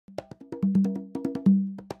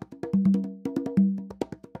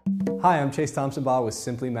Hi, I'm Chase Thompson-Baugh with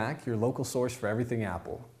Simply Mac, your local source for everything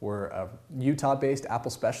Apple. We're a Utah-based Apple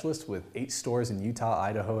specialist with 8 stores in Utah,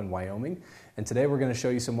 Idaho, and Wyoming. And today we're going to show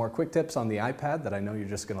you some more quick tips on the iPad that I know you're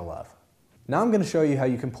just going to love. Now I'm going to show you how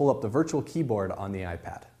you can pull up the virtual keyboard on the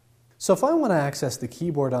iPad. So if I want to access the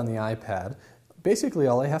keyboard on the iPad, basically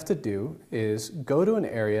all I have to do is go to an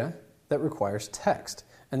area that requires text,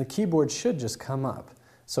 and the keyboard should just come up.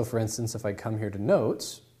 So for instance, if I come here to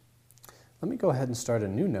Notes, let me go ahead and start a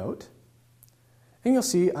new note, and you'll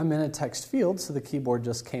see I'm in a text field, so the keyboard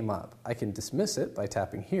just came up. I can dismiss it by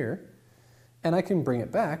tapping here, and I can bring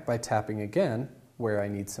it back by tapping again where I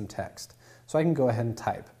need some text. So I can go ahead and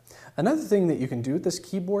type. Another thing that you can do with this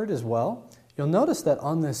keyboard as well, you'll notice that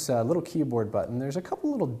on this little keyboard button, there's a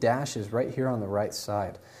couple little dashes right here on the right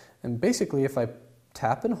side. And basically, if I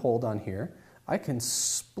tap and hold on here, I can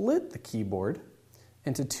split the keyboard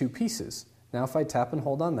into 2 pieces. Now if I tap and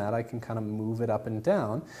hold on that, I can kind of move it up and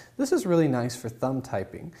down. This is really nice for thumb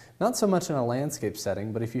typing. Not so much in a landscape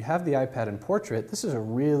setting, but if you have the iPad in portrait, this is a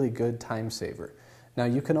really good time saver. Now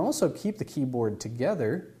you can also keep the keyboard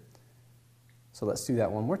together. So let's do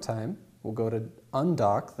that one more time. We'll go to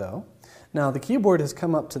undock though. Now the keyboard has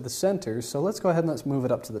come up to the center, so let's go ahead and let's move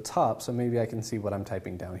it up to the top so maybe I can see what I'm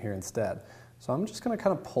typing down here instead. So I'm just going to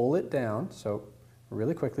kind of pull it down. So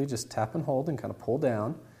really quickly, just tap and hold and kind of pull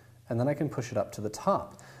down, and then I can push it up to the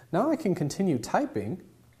top. Now I can continue typing,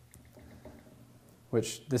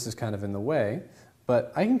 which this is kind of in the way,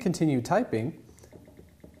 but I can continue typing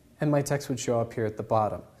and my text would show up here at the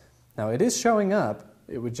bottom. Now it is showing up,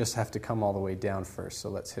 it would just have to come all the way down first. So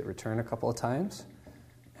let's hit return a couple of times,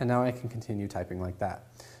 and now I can continue typing like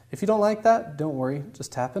that. If you don't like that, don't worry,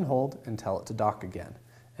 just tap and hold and tell it to dock again,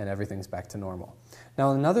 and everything's back to normal.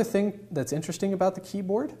 Now another thing that's interesting about the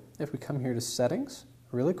keyboard, if we come here to settings,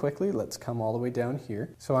 really quickly, let's come all the way down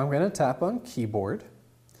here. So I'm going to tap on keyboard,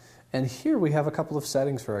 and here we have a couple of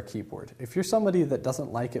settings for our keyboard. If you're somebody that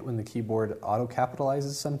doesn't like it when the keyboard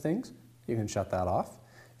auto-capitalizes some things, you can shut that off.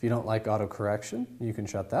 If you don't like auto-correction, you can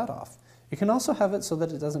shut that off. You can also have it so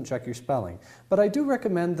that it doesn't check your spelling. But I do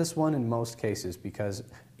recommend this one in most cases because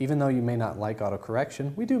even though you may not like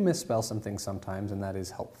auto-correction, we do misspell some things sometimes, and that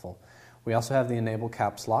is helpful. We also have the enable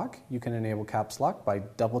caps lock. You can enable caps lock by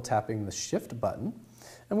double tapping the shift button.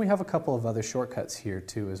 And we have a couple of other shortcuts here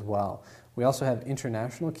too as well. We also have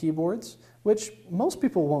international keyboards, which most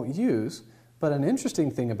people won't use, but an interesting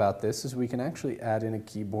thing about this is we can actually add in a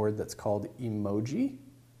keyboard that's called emoji.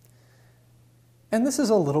 And this is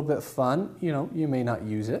a little bit fun. You may not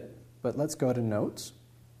use it, but let's go to Notes.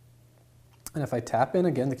 And if I tap in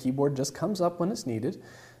again, the keyboard just comes up when it's needed.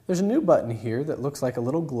 There's a new button here that looks like a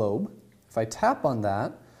little globe. If I tap on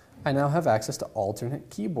that, I now have access to alternate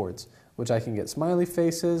keyboards, which I can get smiley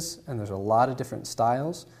faces, and there's a lot of different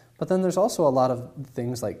styles. But then there's also a lot of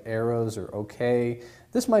things like arrows or OK.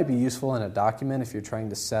 This might be useful in a document if you're trying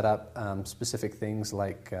to set up specific things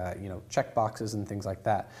like checkboxes and things like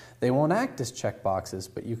that. They won't act as checkboxes,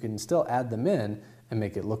 but you can still add them in and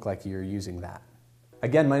make it look like you're using that.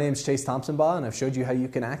 Again, my name is Chase Thompson-Baugh, and I've showed you how you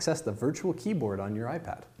can access the virtual keyboard on your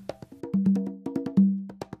iPad.